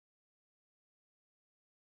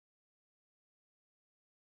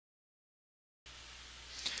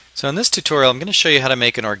So in this tutorial I'm going to show you how to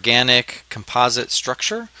make an organic composite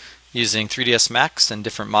structure using 3ds Max and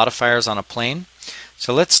different modifiers on a plane.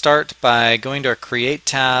 So let's start by going to our Create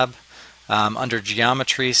tab. Under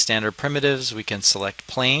Geometry, Standard Primitives, we can select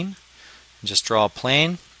Plane and just draw a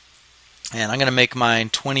plane. And I'm going to make mine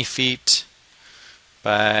 20 feet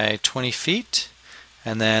by 20 feet.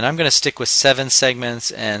 And then I'm going to stick with 7 segments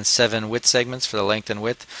and 7 width segments for the length and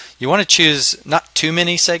width. You want to choose not too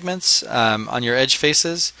many segments on your edge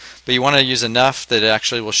faces, but you want to use enough that it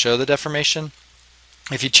actually will show the deformation.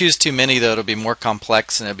 If you choose too many, though, it'll be more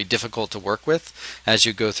complex and it'll be difficult to work with as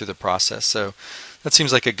you go through the process. So that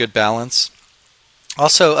seems like a good balance.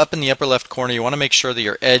 Also, up in the upper left corner, you want to make sure that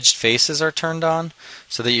your edged faces are turned on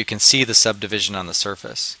so that you can see the subdivision on the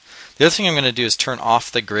surface. The other thing I'm going to do is turn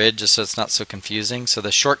off the grid just so it's not so confusing. So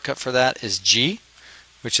the shortcut for that is G,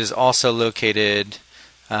 which is also located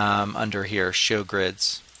under here, Show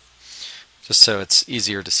Grids, just so it's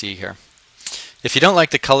easier to see here. If you don't like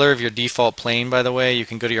the color of your default plane, by the way, you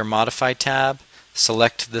can go to your Modify tab,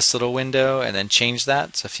 select this little window, and then change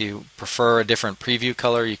that. So if you prefer a different preview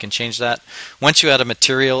color, you can change that. Once you add a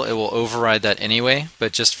material, it will override that anyway,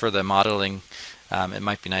 but just for the modeling, it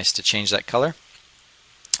might be nice to change that color.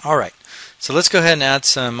 Alright, so let's go ahead and add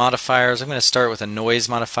some modifiers. I'm going to start with a noise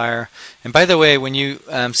modifier. And by the way, when you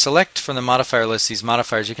select from the modifier list these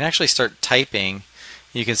modifiers, you can actually start typing.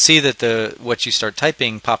 You can see that what you start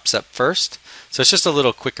typing pops up first. So it's just a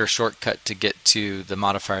little quicker shortcut to get to the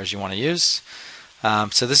modifiers you want to use.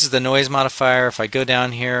 So this is the noise modifier. If I go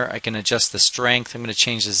down here, I can adjust the strength. I'm going to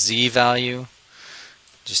change the Z value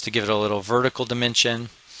just to give it a little vertical dimension.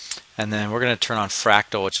 And then we're going to turn on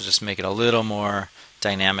fractal, which will just make it a little more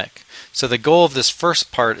dynamic. So the goal of this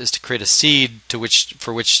first part is to create a seed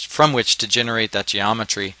from which to generate that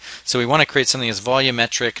geometry. So we want to create something that's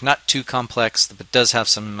volumetric, not too complex, but does have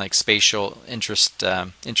some like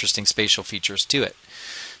interesting spatial features to it.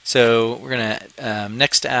 So we're going to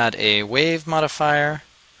next add a wave modifier.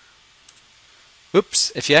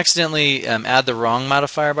 Oops, if you accidentally add the wrong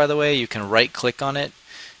modifier, by the way, you can right click on it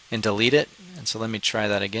and delete it. And so let me try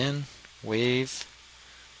that again. Wave.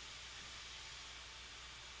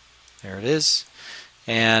 There it is.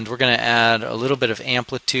 And we're going to add a little bit of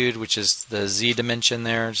amplitude, which is the Z dimension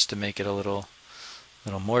there, just to make it a little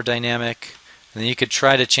more dynamic. And then you could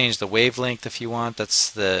try to change the wavelength if you want. That's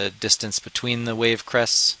the distance between the wave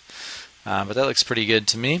crests. But that looks pretty good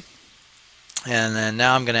to me. And then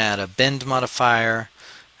now I'm going to add a bend modifier.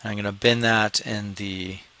 And I'm going to bend that in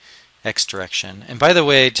the X direction. And by the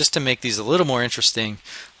way, just to make these a little more interesting,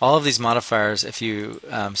 all of these modifiers, if you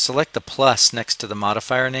select the plus next to the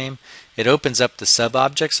modifier name, it opens up the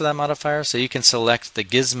sub-objects of that modifier. So you can select the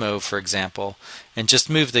gizmo, for example, and just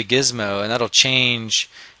move the gizmo, and that'll change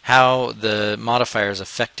how the modifier is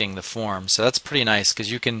affecting the form. So that's pretty nice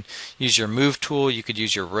because you can use your move tool, you could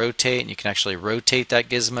use your rotate, and you can actually rotate that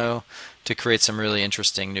gizmo to create some really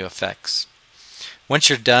interesting new effects. Once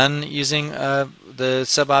you're done using the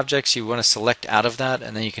sub-objects, you want to select out of that,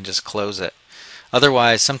 and then you can just close it.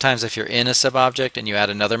 Otherwise, sometimes if you're in a sub-object and you add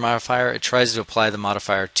another modifier, it tries to apply the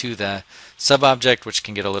modifier to the sub-object, which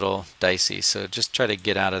can get a little dicey. So just try to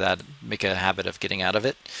get out of that, make a habit of getting out of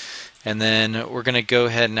it. And then we're going to go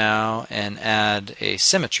ahead now and add a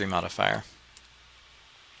symmetry modifier.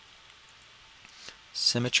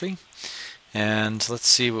 Symmetry. And let's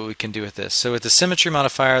see what we can do with this. So with the symmetry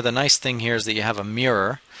modifier, the nice thing here is that you have a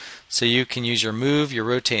mirror. So you can use your move, your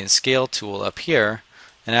rotate, and scale tool up here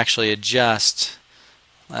and actually adjust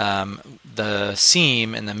the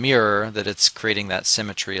seam in the mirror that it's creating that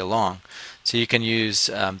symmetry along. So you can use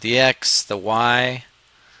the X, the Y,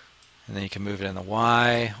 and then you can move it in the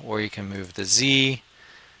Y, or you can move the Z.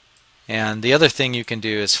 And the other thing you can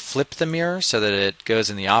do is flip the mirror so that it goes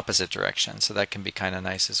in the opposite direction. So that can be kind of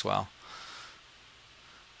nice as well.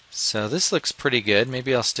 So this looks pretty good.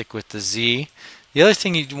 Maybe I'll stick with the Z. The other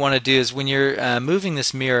thing you want to do is when you're moving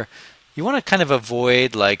this mirror, you want to kind of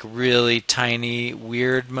avoid like really tiny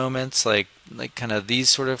weird moments like kind of these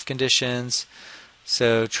sort of conditions.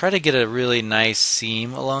 So try to get a really nice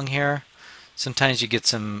seam along here. Sometimes you get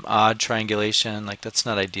some odd triangulation, like that's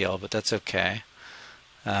not ideal, but that's okay.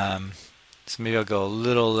 So maybe I'll go a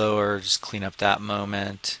little lower, just clean up that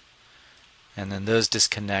moment. And then those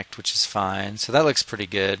disconnect, which is fine. So that looks pretty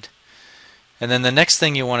good. And then the next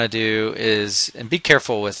thing you want to do is, and be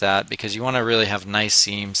careful with that because you want to really have nice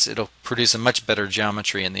seams. It'll produce a much better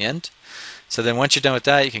geometry in the end. So then once you're done with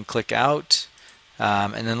that, you can click out.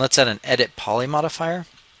 And then let's add an edit poly modifier.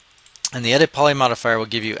 And the edit poly modifier will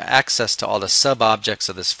give you access to all the sub-objects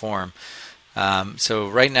of this form. So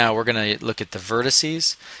right now we're going to look at the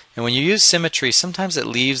vertices. And when you use symmetry, sometimes it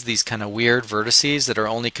leaves these kind of weird vertices that are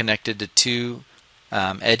only connected to two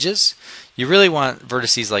edges. You really want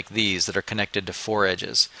vertices like these that are connected to four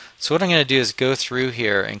edges. So what I'm going to do is go through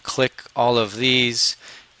here and click all of these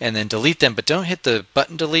and then delete them, but don't hit the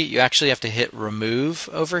button delete. You actually have to hit remove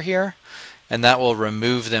over here, and that will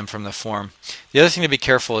remove them from the form. The other thing to be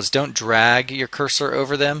careful is don't drag your cursor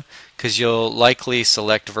over them, because you'll likely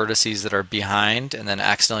select vertices that are behind and then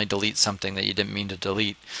accidentally delete something that you didn't mean to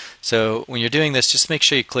delete. So when you're doing this, just make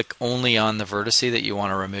sure you click only on the vertice that you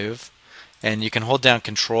want to remove. And you can hold down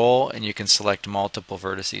Control and you can select multiple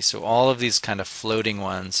vertices. So all of these kind of floating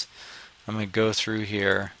ones, I'm going to go through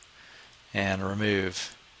here and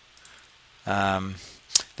remove.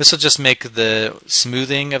 This will just make the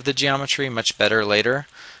smoothing of the geometry much better later.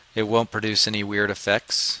 It won't produce any weird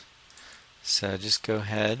effects. So just go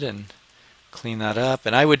ahead and clean that up.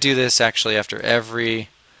 And I would do this actually after every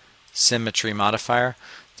symmetry modifier.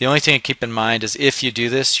 The only thing to keep in mind is if you do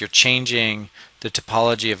this, you're changing the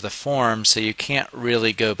topology of the form, so you can't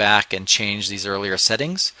really go back and change these earlier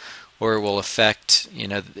settings, or it will affect,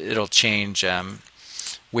 it'll change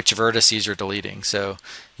which vertices you're deleting. So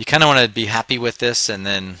you kind of want to be happy with this and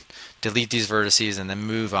then delete these vertices and then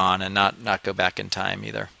move on and not go back in time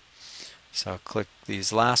either. So I'll click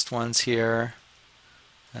these last ones here,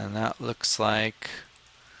 and that looks like,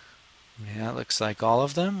 yeah, it looks like all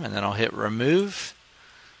of them, and then I'll hit remove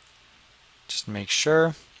just to make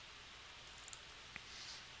sure.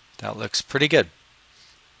 That looks pretty good.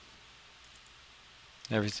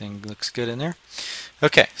 Everything looks good in there.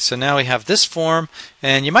 Okay, so now we have this form,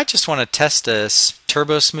 and you might just want to test a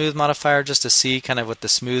turbo smooth modifier just to see kind of what the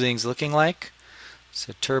smoothing's looking like.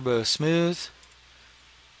 So turbo smooth.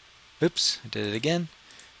 Oops, I did it again.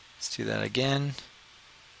 Let's do that again.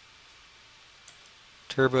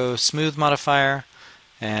 Turbo smooth modifier.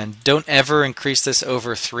 And don't ever increase this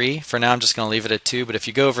over 3. For now I'm just going to leave it at 2, but if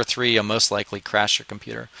you go over 3 you'll most likely crash your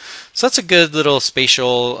computer. So that's a good little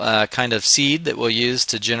spatial kind of seed that we'll use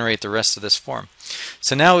to generate the rest of this form.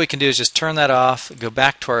 So now what we can do is just turn that off, go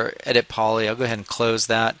back to our edit poly. I'll go ahead and close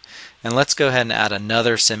that, and let's go ahead and add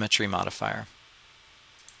another symmetry modifier.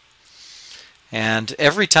 And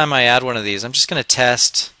every time I add one of these, I'm just going to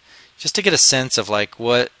test, just to get a sense of like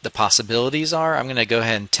what the possibilities are. I'm going to go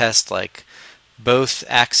ahead and test like both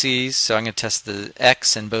axes. So I'm going to test the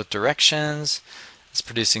X in both directions. It's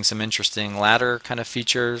producing some interesting ladder kind of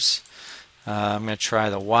features. I'm going to try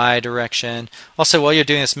the Y direction. Also, while you're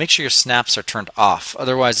doing this, make sure your snaps are turned off.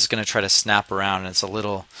 Otherwise, it's going to try to snap around, and it's a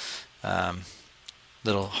little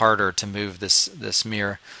harder to move this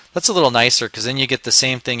mirror. That's a little nicer because then you get the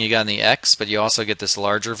same thing you got in the X, but you also get this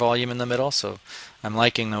larger volume in the middle. So I'm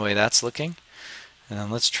liking the way that's looking. And then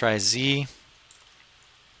let's try Z.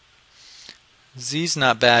 Z's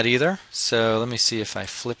not bad either. So let me see if I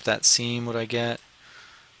flip that seam, what I get.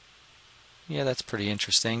 Yeah, that's pretty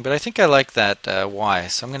interesting. But I think I like that Y,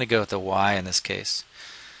 so I'm going to go with the Y in this case.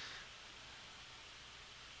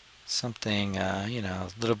 Something, a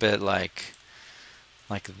little bit like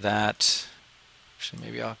that. Actually,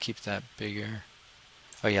 maybe I'll keep that bigger.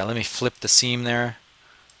 Oh yeah, let me flip the seam there.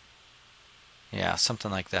 Yeah,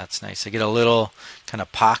 something like that's nice. I get a little kind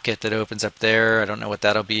of pocket that opens up there. I don't know what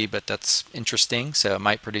that'll be, but that's interesting. So it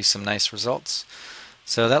might produce some nice results.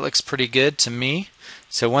 So that looks pretty good to me.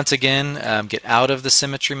 So once again, get out of the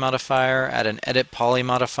symmetry modifier, add an edit poly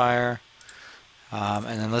modifier, and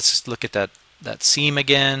then let's just look at that seam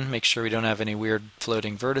again. Make sure we don't have any weird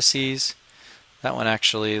floating vertices. That one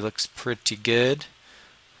actually looks pretty good.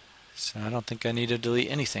 So I don't think I need to delete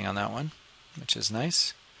anything on that one, which is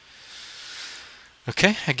nice.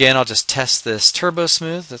 Okay, again, I'll just test this turbo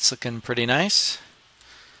smooth. That's looking pretty nice.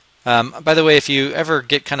 By the way, if you ever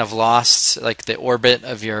get kind of lost, like the orbit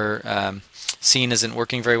of your scene isn't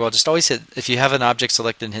working very well, just always hit, if you have an object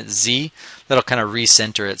selected and hit Z, that'll kind of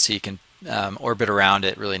recenter it so you can orbit around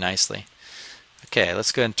it really nicely. Okay,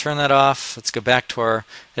 let's go ahead and turn that off. Let's go back to our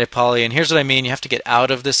edit poly, and here's what I mean. You have to get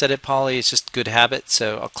out of this edit poly. It's just good habit,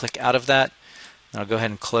 so I'll click out of that, and I'll go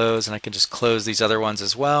ahead and close, and I can just close these other ones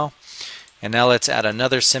as well. And now let's add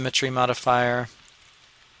another symmetry modifier.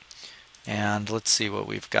 And let's see what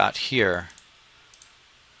we've got here.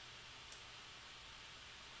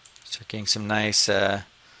 Start getting some nice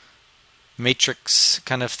matrix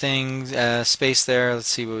kind of thing, space there. Let's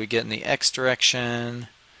see what we get in the X direction.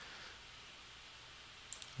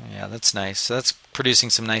 Yeah, that's nice. So that's producing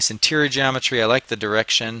some nice interior geometry. I like the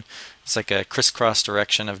direction. It's like a crisscross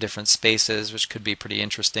direction of different spaces, which could be pretty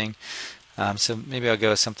interesting. So maybe I'll go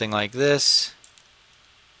with something like this.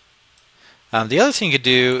 The other thing you could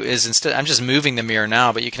do is, instead, I'm just moving the mirror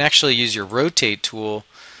now, but you can actually use your rotate tool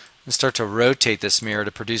and start to rotate this mirror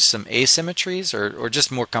to produce some asymmetries or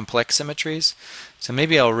just more complex symmetries. So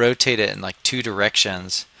maybe I'll rotate it in like 2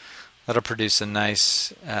 directions. That'll produce a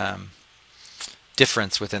nice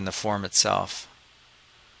difference within the form itself.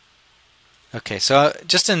 Okay, so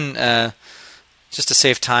just to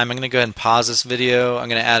save time, I'm going to go ahead and pause this video. I'm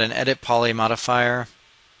going to add an edit poly modifier,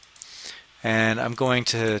 and I'm going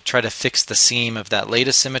to try to fix the seam of that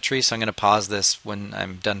latest symmetry, so I'm going to pause this when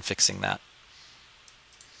I'm done fixing that.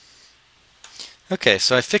 Okay,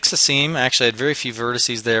 so I fixed the seam. I actually had very few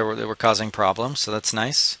vertices there that were causing problems, so that's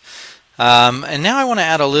nice. And now I want to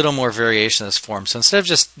add a little more variation to this form. So instead of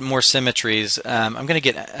just more symmetries, I'm going to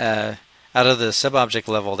get out of the sub-object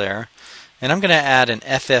level there, and I'm going to add an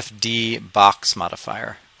FFD box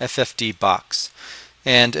modifier, FFD box.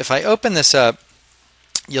 And if I open this up,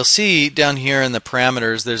 you'll see down here in the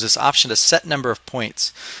parameters there's this option to set number of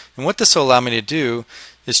points. And what this will allow me to do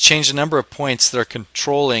is change the number of points that are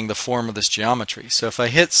controlling the form of this geometry. So if I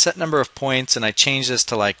hit set number of points and I change this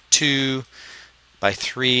to like 2 by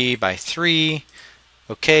 3 by 3,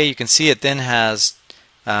 okay, you can see it then has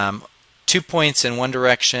 2 points in one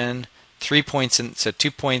direction, 3 points in, so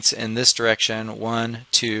 2 points in this direction, 1,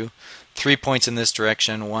 2, 3 points in this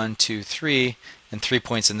direction, 1, 2, 3, and 3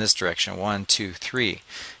 points in this direction, 1, 2, 3.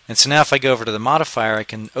 And so now if I go over to the modifier, I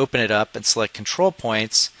can open it up and select control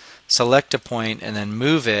points, select a point, and then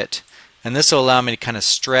move it. And this will allow me to kind of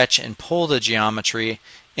stretch and pull the geometry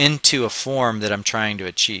into a form that I'm trying to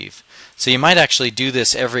achieve. So you might actually do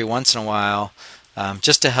this every once in a while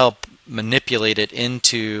just to help manipulate it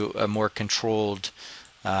into a more controlled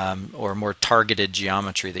or more targeted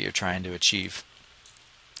geometry that you're trying to achieve.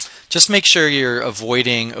 Just make sure you're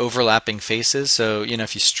avoiding overlapping faces. So, you know,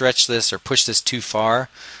 if you stretch this or push this too far,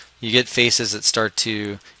 you get faces that start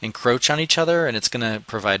to encroach on each other, and it's going to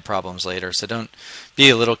provide problems later. So don't be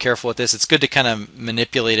a little careful with this. It's good to kind of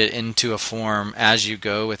manipulate it into a form as you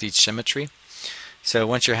go with each symmetry. So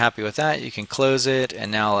once you're happy with that, you can close it,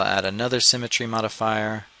 and now I'll add another symmetry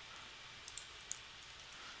modifier.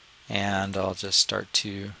 And I'll just start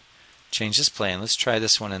to change this plane. Let's try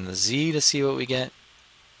this one in the Z to see what we get.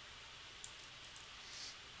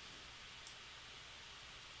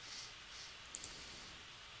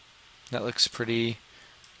 That looks pretty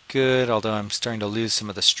good, although I'm starting to lose some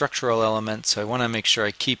of the structural elements, so I want to make sure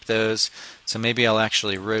I keep those. So maybe I'll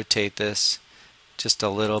actually rotate this just a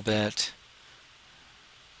little bit.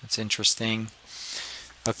 That's interesting.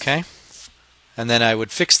 Okay. And then I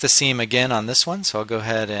would fix the seam again on this one, so I'll go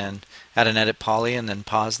ahead and add an edit poly and then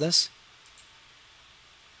pause this.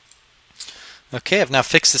 Okay, I've now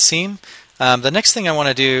fixed the seam. The next thing I want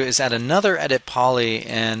to do is add another edit poly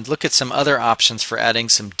and look at some other options for adding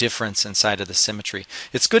some difference inside of the symmetry.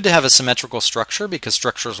 It's good to have a symmetrical structure because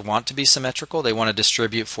structures want to be symmetrical. They want to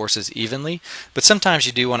distribute forces evenly, but sometimes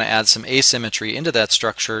you do want to add some asymmetry into that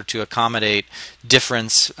structure to accommodate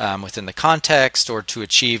difference within the context or to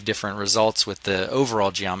achieve different results with the overall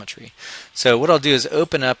geometry. So what I'll do is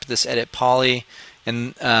open up this edit poly,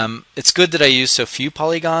 and it's good that I use so few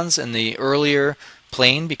polygons in the earlier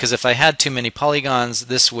plane, because if I had too many polygons,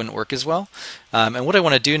 this wouldn't work as well. And what I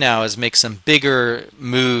want to do now is make some bigger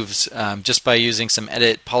moves just by using some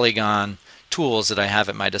edit polygon tools that I have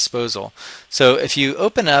at my disposal. So if you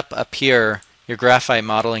open up here your graphite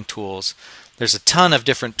modeling tools, there's a ton of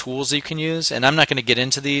different tools you can use, and I'm not going to get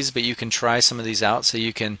into these, but you can try some of these out. So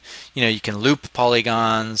you can loop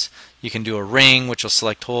polygons. You can do a ring, which will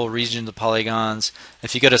select whole regions of polygons.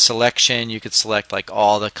 If you go to selection, you could select like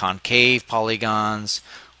all the concave polygons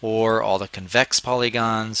or all the convex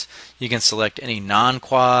polygons. You can select any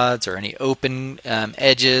non-quads or any open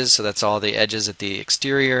edges, so that's all the edges at the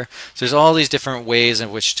exterior. So there's all these different ways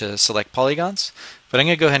in which to select polygons. But I'm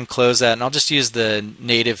going to go ahead and close that, and I'll just use the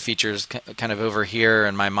native features kind of over here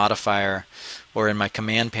in my modifier or in my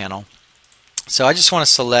command panel. So I just want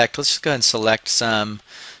to select, let's just go ahead and select some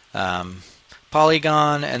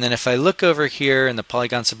polygon, and then if I look over here in the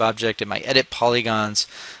polygon subobject at my edit polygons,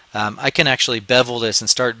 I can actually bevel this and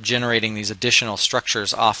start generating these additional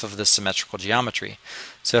structures off of the symmetrical geometry.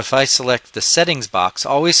 So if I select the settings box,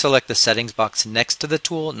 always select the settings box next to the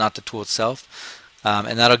tool, not the tool itself,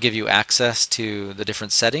 and that'll give you access to the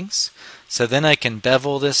different settings. So then I can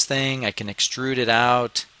bevel this thing, I can extrude it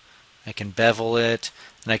out, I can bevel it,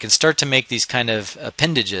 and I can start to make these kind of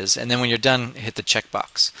appendages, and then when you're done, hit the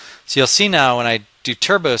checkbox. So you'll see now when I do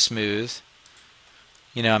turbo smooth,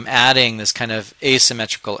 I'm adding this kind of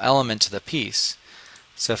asymmetrical element to the piece.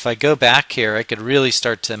 So if I go back here, I could really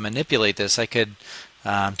start to manipulate this. I could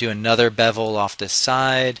do another bevel off this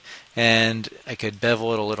side, and I could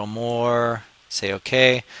bevel it a little more, say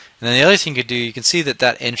OK. And then the other thing you could do, you can see that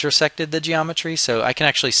that intersected the geometry, so I can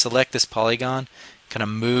actually select this polygon, kind of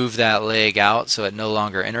move that leg out so it no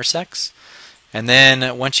longer intersects. And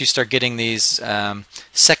then once you start getting these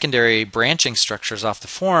secondary branching structures off the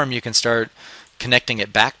form, you can start connecting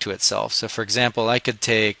it back to itself. So for example, I could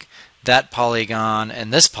take that polygon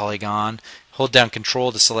and this polygon, hold down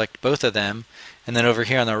Control to select both of them, and then over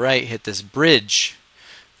here on the right hit this bridge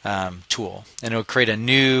tool, and it will create a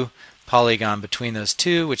new polygon between those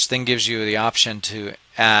two, which then gives you the option to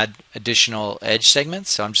add additional edge segments.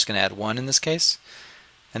 So I'm just going to add one in this case,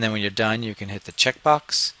 and then when you're done you can hit the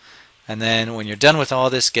checkbox, and then when you're done with all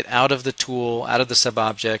this, get out of the tool, out of the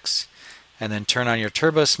subobjects, and then turn on your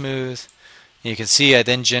turbo smooth. You can see I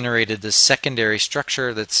then generated this secondary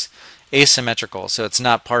structure that's asymmetrical, so it's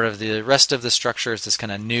not part of the rest of the structure. It's this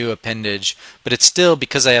kind of new appendage, but it's still,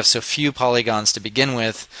 because I have so few polygons to begin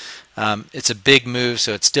with, it's a big move,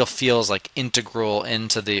 so it still feels like integral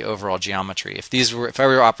into the overall geometry. If I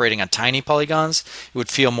were operating on tiny polygons, it would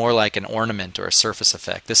feel more like an ornament or a surface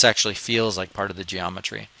effect. This actually feels like part of the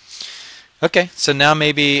geometry. Okay, so now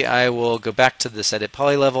maybe I will go back to this edit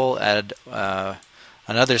poly level, add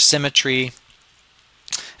another symmetry.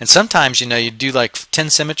 And sometimes, you do like 10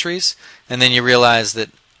 symmetries, and then you realize that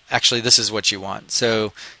actually this is what you want.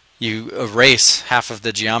 So you erase half of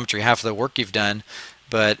the geometry, half of the work you've done.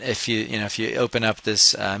 But if you open up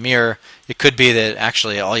this mirror, it could be that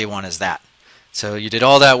actually all you want is that. So you did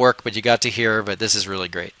all that work, but you got to here, but this is really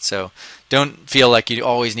great. So don't feel like you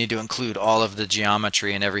always need to include all of the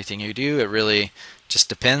geometry in everything you do. It really just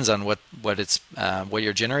depends on what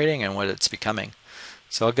you're generating and what it's becoming.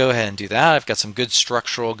 So I'll go ahead and do that. I've got some good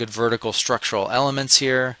vertical structural elements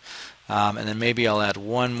here. And then maybe I'll add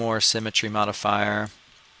one more symmetry modifier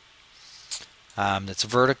that's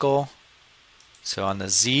vertical. So on the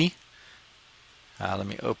Z, let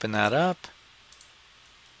me open that up.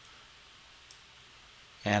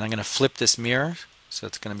 And I'm going to flip this mirror, so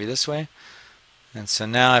it's going to be this way. And so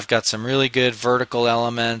now I've got some really good vertical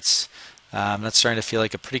elements. That's starting to feel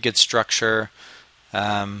like a pretty good structure.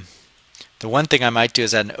 The one thing I might do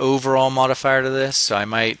is add an overall modifier to this. So I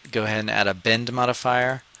might go ahead and add a bend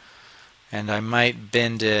modifier. And I might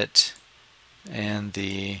bend it in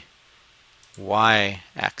the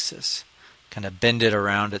y-axis. Kind of bend it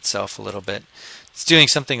around itself a little bit. It's doing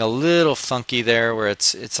something a little funky there where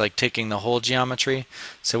it's like taking the whole geometry.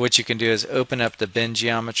 So what you can do is open up the bend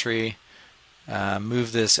geometry,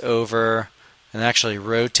 move this over, and actually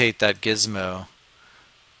rotate that gizmo.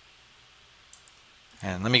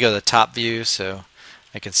 And let me go to the top view so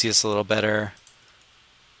I can see this a little better.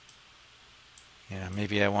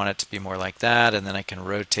 Maybe I want it to be more like that, and then I can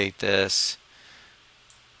rotate this.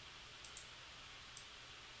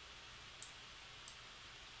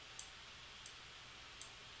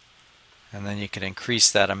 And then you can increase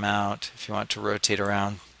that amount if you want to rotate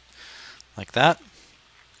around like that.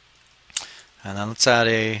 And then let's add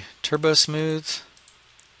a turbo smooth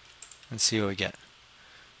and see what we get.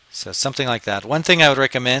 So something like that. One thing I would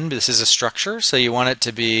recommend, this is a structure, so you want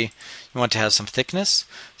to have some thickness.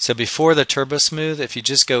 So before the turbo smooth, if you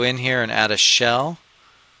just go in here and add a shell,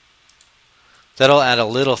 that'll add a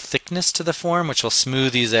little thickness to the form, which will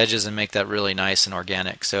smooth these edges and make that really nice and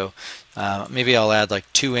organic. So maybe I'll add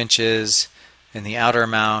like 2 inches in the outer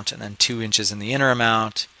amount and then 2 inches in the inner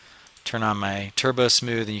amount. Turn on my turbo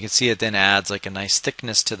smooth, and you can see it then adds like a nice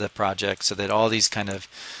thickness to the project, so that all these kind of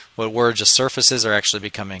what were just surfaces are actually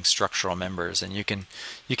becoming structural members. And you can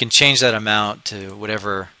change that amount to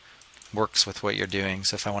whatever works with what you're doing.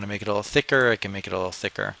 So if I want to make it a little thicker, I can make it a little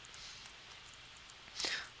thicker.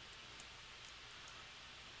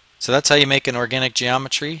 So that's how you make an organic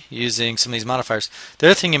geometry using some of these modifiers. The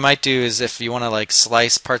other thing you might do is if you want to like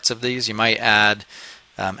slice parts of these, you might add,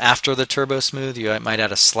 after the turbo smooth, you might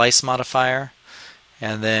add a slice modifier.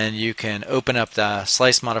 And then you can open up the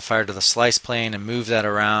slice modifier to the slice plane and move that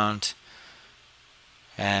around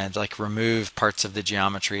and like remove parts of the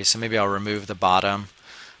geometry. So maybe I'll remove the bottom,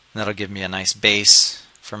 and that'll give me a nice base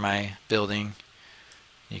for my building.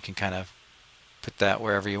 You can kind of put that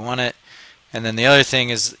wherever you want it. And then the other thing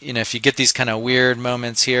is, if you get these kind of weird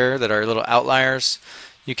moments here that are little outliers,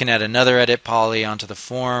 you can add another edit poly onto the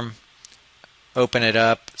form, open it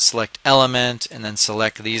up, select element, and then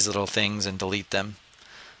select these little things and delete them,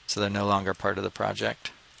 so they're no longer part of the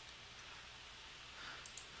project.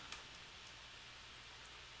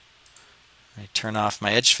 I turn off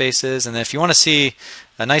my edge faces, and then if you want to see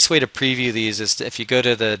a nice way to preview these is if you go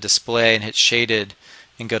to the display and hit shaded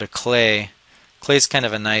and go to clay. Clay's kind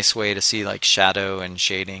of a nice way to see like shadow and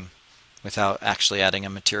shading without actually adding a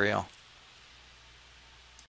material.